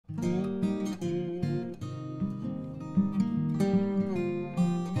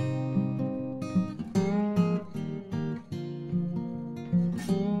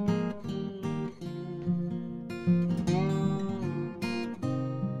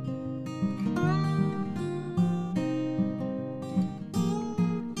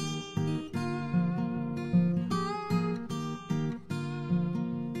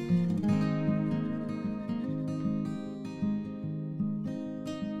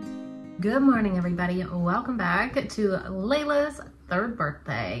Good morning, everybody. Welcome back to Layla's third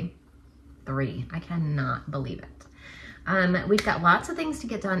birthday. 3. I cannot believe it. We've got lots of things to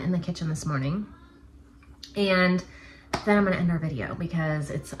get done in the kitchen this morning. And then I'm going to end our video because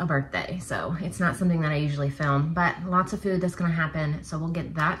it's a birthday. So it's not something that I usually film, but lots of food that's going to happen. So we'll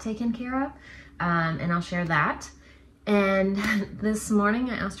get that taken care of. And I'll share that. And this morning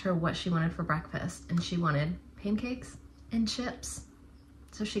I asked her what she wanted for breakfast, and she wanted pancakes and chips.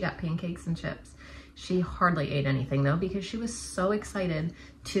 So she got pancakes and chips. She hardly ate anything though because she was so excited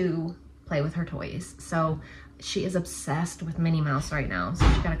to play with her toys. So she is obsessed with Minnie Mouse right now. So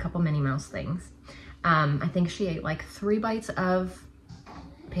she got a couple Minnie Mouse things. I think she ate like 3 bites of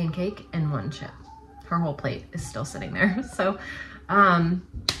pancake and 1 chip. Her whole plate is still sitting there. So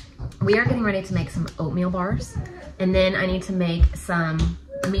we are getting ready to make some oatmeal bars, and then I need to make some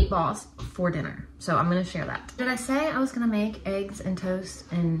meatballs for dinner. So I'm gonna share that. Did I say I was gonna make eggs and toast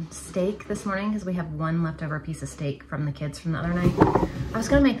and steak this morning? Because we have 1 leftover piece of steak from the kids from the other night. I was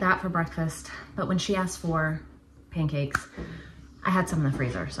gonna make that for breakfast, but when she asked for pancakes, I had some in the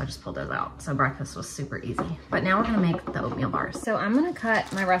freezer, so I just pulled those out. So breakfast was super easy. But now we're gonna make the oatmeal bars. So I'm gonna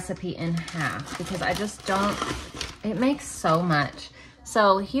cut my recipe in half because I just don't, it makes so much.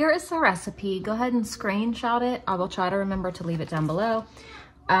 So here is the recipe. Go ahead and screenshot it. I will try to remember to leave it down below.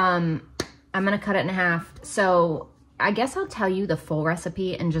 I'm gonna cut it in half. So I guess I'll tell you the full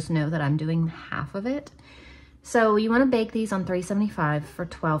recipe and just know that I'm doing half of it. So you wanna bake these on 375 for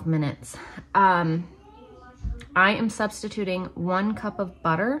 12 minutes. I am substituting 1 cup of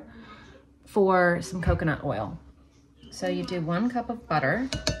butter for some coconut oil. So you do 1 cup of butter,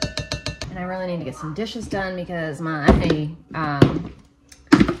 and I really need to get some dishes done because my,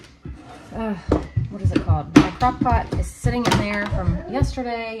 what is it called? My crock pot is sitting in there from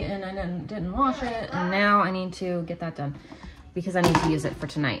yesterday and I didn't wash it, and now I need to get that done because I need to use it for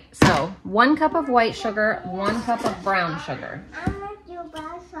tonight. So 1 cup of white sugar, 1 cup of brown sugar. I'm gonna do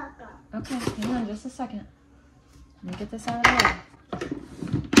brown sugar. Okay, hang on just a second. Let me get this out of the way.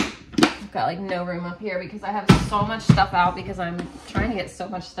 I've got like no room up here because I have so much stuff out because I'm trying to get so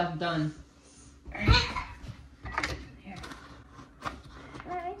much stuff done. Here.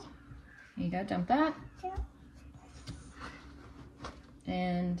 Here you go, dump that.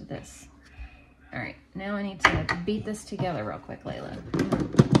 And this. All right, now I need to beat this together real quick, Layla.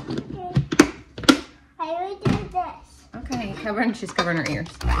 Okay. I will do this. Okay, she's covering her ears.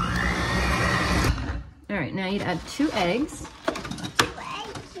 All right, now you'd add 2 eggs. 2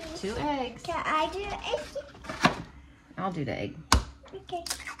 eggs. 2 eggs. Can I do egg? I'll do the egg. Okay.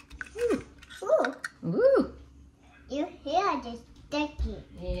 Ooh. Ooh. You hear this sticky.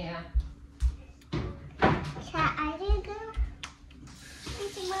 Yeah. Can I do go?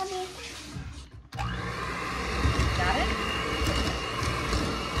 Thank you, Mommy. Got it?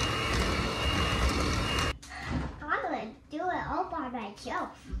 I'm gonna do it all by myself.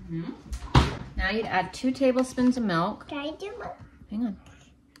 Mm-hmm. Now you'd add 2 tablespoons of milk. Can I do it? Hang on.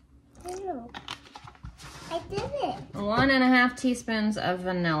 Ew. I did it. 1.5 teaspoons of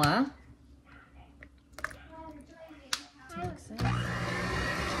vanilla.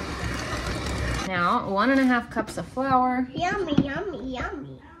 Now 1.5 cups of flour. Yummy, yummy,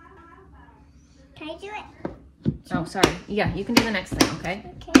 yummy. Can I do it? Oh, sorry. Yeah, you can do the next thing, okay?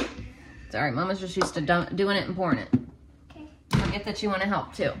 Okay. Sorry, Mama's just used to doing it and pouring it. Okay. Forget that you want to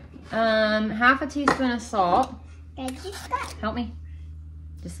help too. 1/2 teaspoon of salt. Can I do that? Help me.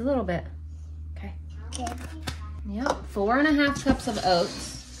 Just a little bit. Okay. Okay. Yep. 4.5 cups of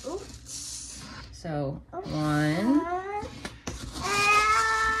oats. Ooh. So 1,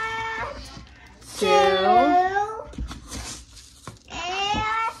 2,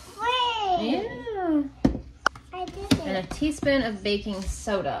 and 3. yeah, I did and a it. teaspoon of baking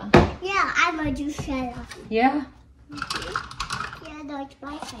soda. Yeah, I'm gonna do soda. Yeah. Yeah, no, it's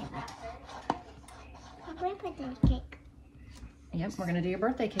my favorite. I'm gonna put the cake. Yep, we're gonna do your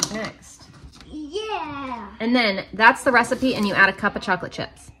birthday cake next. Yeah. And then that's the recipe, and you add a cup of chocolate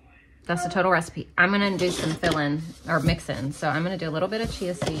chips. That's the total recipe. I'm gonna do some fill-in or mix-in. So I'm gonna do a little bit of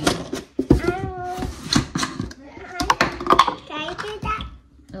chia seed. Can I do that?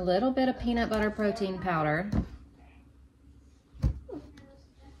 A little bit of peanut butter protein powder.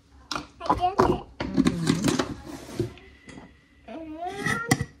 I did it.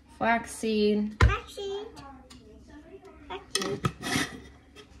 Flax seed. Actually.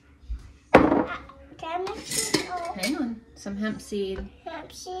 Can I mix it all? Hang on. Some hemp seed.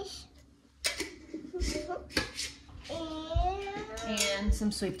 And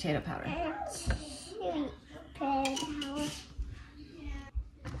some sweet potato powder. Sweet potato.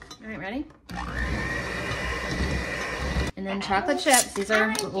 All right, ready? And then chocolate chips. These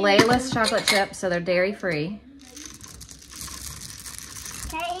are Layla's chocolate chips, so they're dairy free.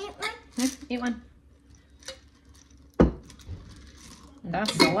 Can I eat one? Here, eat one.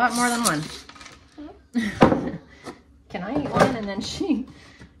 That's a lot more than one. Can I eat one? And then she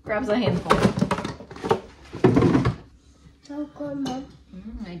grabs a handful. So good, Mom.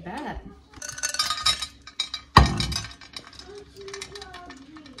 I bet.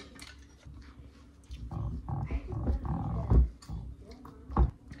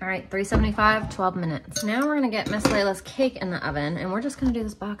 All right, 375, 12 minutes. Now we're gonna get Miss Layla's cake in the oven, and we're just gonna do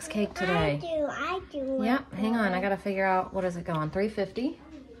this box cake today. I do. Yep, hang on, I gotta figure out, what is it going, 350?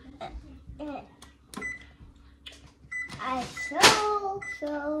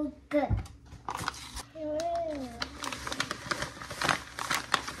 So good.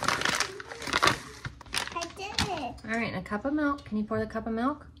 I did it. All right, a cup of milk. Can you pour the cup of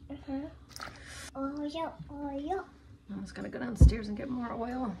milk? Oil. I'm just gonna go downstairs and get more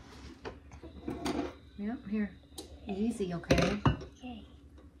oil. Yep, here. Easy, okay? Okay.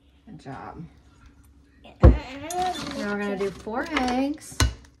 Good job. Now we're gonna do 4 eggs.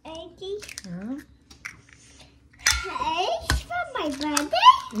 Eggs. Yeah. Eggs for my birthday?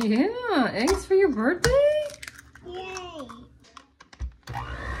 Yeah, eggs for your birthday? Yay.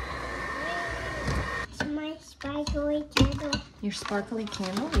 It's my sparkly candle. Your sparkly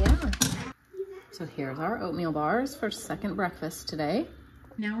candle, yeah. So here's our oatmeal bars for second breakfast today.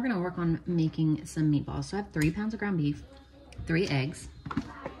 Now we're gonna work on making some meatballs. So I have 3 pounds of ground beef, 3 eggs.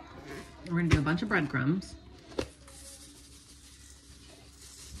 We're gonna do a bunch of breadcrumbs.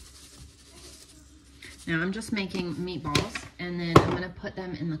 Now I'm just making meatballs, and then I'm gonna put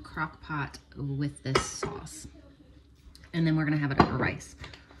them in the crock pot with this sauce. And then we're gonna have it over rice.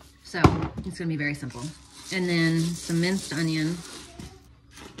 So it's gonna be very simple. And then some minced onion,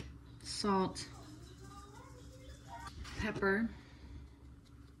 salt, pepper,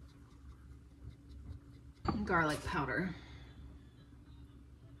 and garlic powder.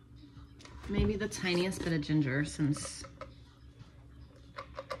 Maybe the tiniest bit of ginger since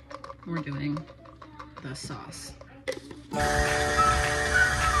we're doing the sauce.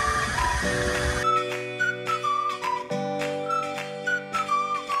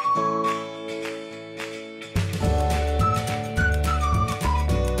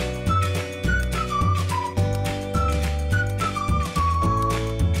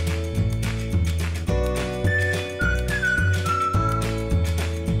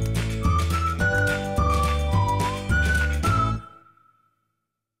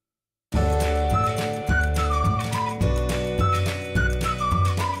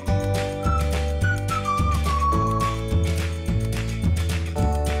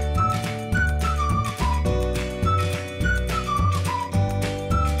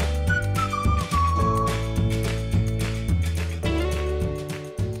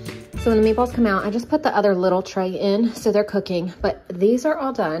 So when the meatballs come out, I just put the other little tray in, so they're cooking, but these are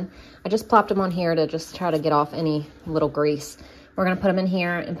all done. I just plopped them on here to just try to get off any little grease. We're gonna put them in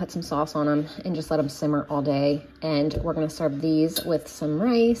here and put some sauce on them and just let them simmer all day. And we're gonna serve these with some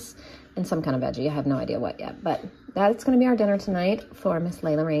rice and some kind of veggie. I have no idea what yet, but that's gonna be our dinner tonight for Miss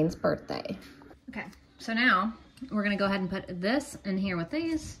Layla Rain's birthday. Okay, so now we're gonna go ahead and put this in here with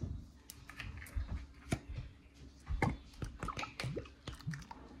these.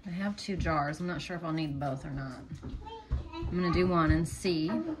 I have 2 jars. I'm not sure if I'll need both or not. I'm gonna do one and see.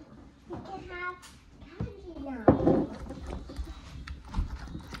 We can have candy now.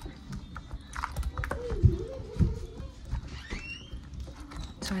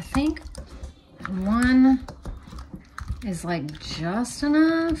 So I think one is like just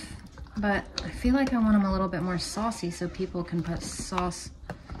enough, but I feel like I want them a little bit more saucy so people can put sauce,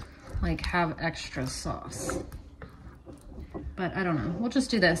 like have extra sauce. But I don't know. We'll just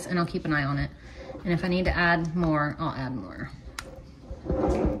do this and I'll keep an eye on it. And if I need to add more, I'll add more.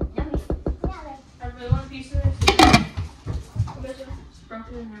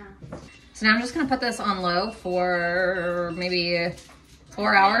 So now I'm just gonna put this on low for maybe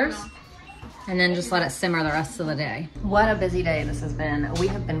 4 hours and then just let it simmer the rest of the day. What a busy day this has been. We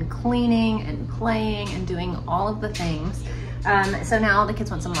have been cleaning and playing and doing all of the things. So now the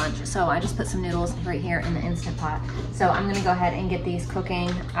kids want some lunch. So I just put some noodles right here in the Instant Pot. So I'm gonna go ahead and get these cooking.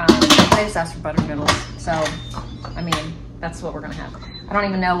 I just asked for buttered noodles. So, I mean, that's what we're gonna have. I don't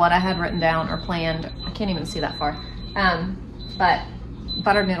even know what I had written down or planned. I can't even see that far. But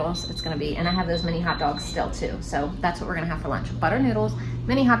buttered noodles it's gonna be. And I have those mini hot dogs still too. So that's what we're gonna have for lunch. Buttered noodles,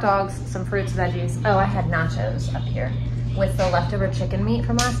 mini hot dogs, some fruits, veggies. Oh, I had nachos up here with the leftover chicken meat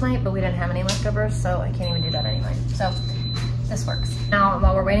from last night, but we didn't have any leftovers, so I can't even do that anyway. So This works. Now,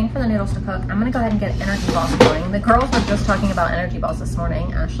 while we're waiting for the noodles to cook, I'm gonna go ahead and get energy balls going. The girls were just talking about energy balls this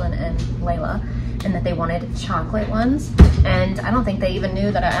morning, Ashlyn and Layla, and that they wanted chocolate ones. And I don't think they even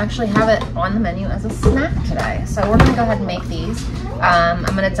knew that I actually have it on the menu as a snack today. So we're gonna go ahead and make these. I'm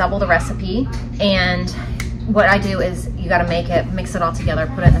gonna double the recipe, and what I do is you gotta make it, mix it all together,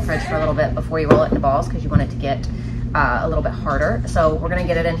 put it in the fridge for a little bit before you roll it into balls because you want it to get a little bit harder. So we're gonna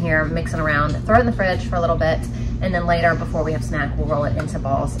get it in here, mix it around, throw it in the fridge for a little bit, and then later, before we have snack, we'll roll it into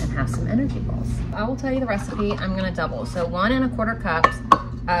balls and have some energy balls. I will tell you the recipe. I'm gonna double. So 1 1/4 cups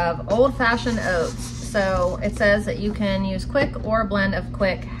of old-fashioned oats. So it says that you can use quick or a blend of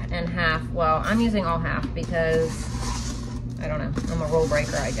quick and half. Well, I'm using all half because, I don't know, I'm a rule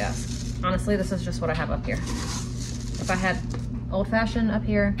breaker, I guess. Honestly, this is just what I have up here. If I had old-fashioned up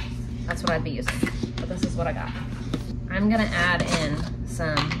here, that's what I'd be using. But this is what I got. I'm gonna add in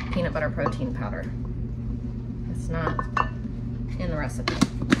some peanut butter protein powder. It's not in the recipe.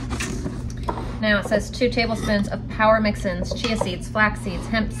 Now it says 2 tablespoons of power mix-ins, chia seeds, flax seeds,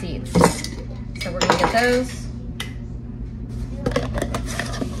 hemp seeds. So we're gonna get those.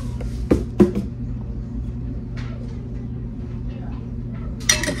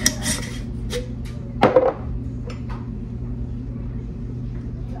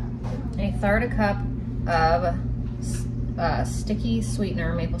 A 1/3 cup of sticky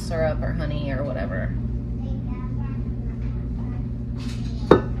sweetener, maple syrup or honey or whatever.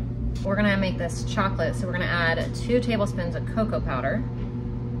 We're gonna make this chocolate, so we're gonna add 2 tablespoons of cocoa powder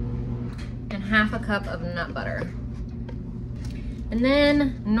and 1/2 cup of nut butter. And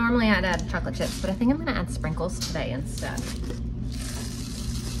then normally I'd add chocolate chips, but I think I'm gonna add sprinkles today instead.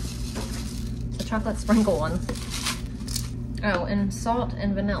 The chocolate sprinkle one. Oh, and salt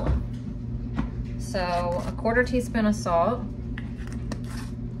and vanilla. So 1/4 teaspoon of salt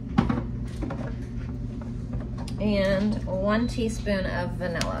and 1 teaspoon of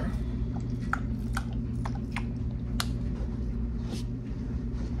vanilla.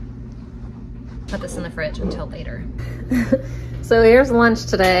 Put this in the fridge until later. So here's lunch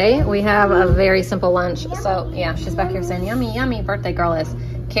today. We have a very simple lunch. So yeah, she's back here saying yummy, yummy, birthday girl is.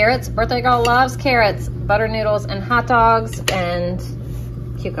 Carrots, birthday girl loves carrots, butter noodles and hot dogs and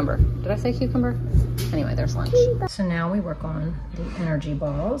cucumber. Did I say cucumber? Anyway, there's lunch. So now we work on the energy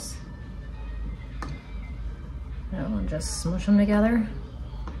balls. Now just smush them together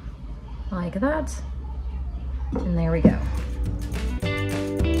like that. And there we go.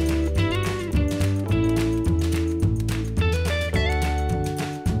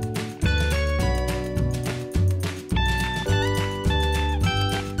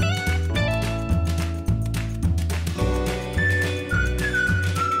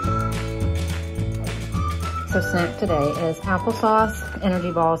 So snack today is applesauce,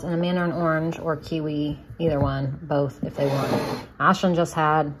 energy balls, and a mandarin orange or kiwi, either one, both if they want. Ashlyn just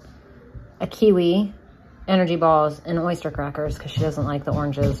had a kiwi, energy balls, and oyster crackers because she doesn't like the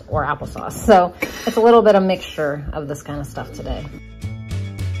oranges or applesauce. So it's a little bit of mixture of this kind of stuff today.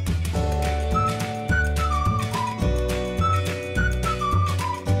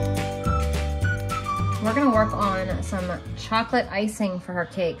 We're gonna work on some chocolate icing for her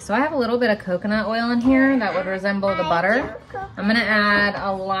cake. So I have a little bit of coconut oil in here that would resemble the butter. I'm gonna add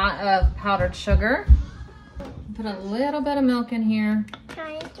a lot of powdered sugar. Put a little bit of milk in here.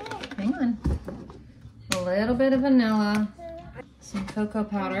 Hang on. A little bit of vanilla. Some cocoa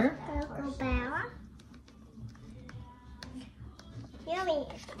powder. Cocoa powder. Yummy.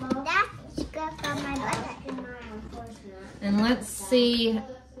 That's good for my butter. And let's see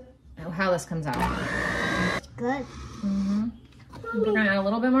how this comes out. It's good. We're gonna add a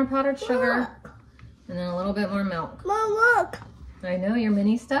little bit more powdered sugar and then a little bit more milk. Mom, look. I know, your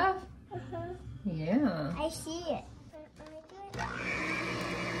mini stuff? Yeah. I see it.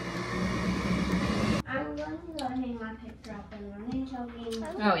 I'm going to go hang my picture up and running talking.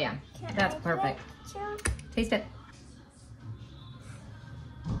 Oh yeah, that's perfect. Taste it.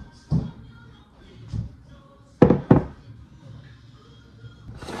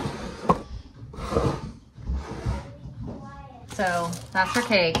 So that's her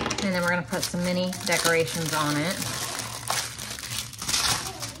cake, and then we're gonna put some mini decorations on it.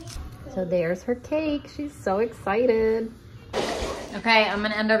 So there's her cake. She's so excited. Okay, I'm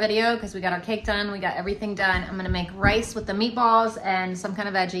gonna end our video because we got our cake done. We got everything done. I'm gonna make rice with the meatballs and some kind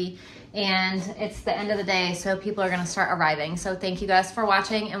of veggie. And it's the end of the day, so people are gonna start arriving. So thank you guys for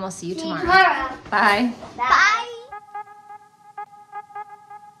watching, and we'll see you tomorrow. Bye. Bye.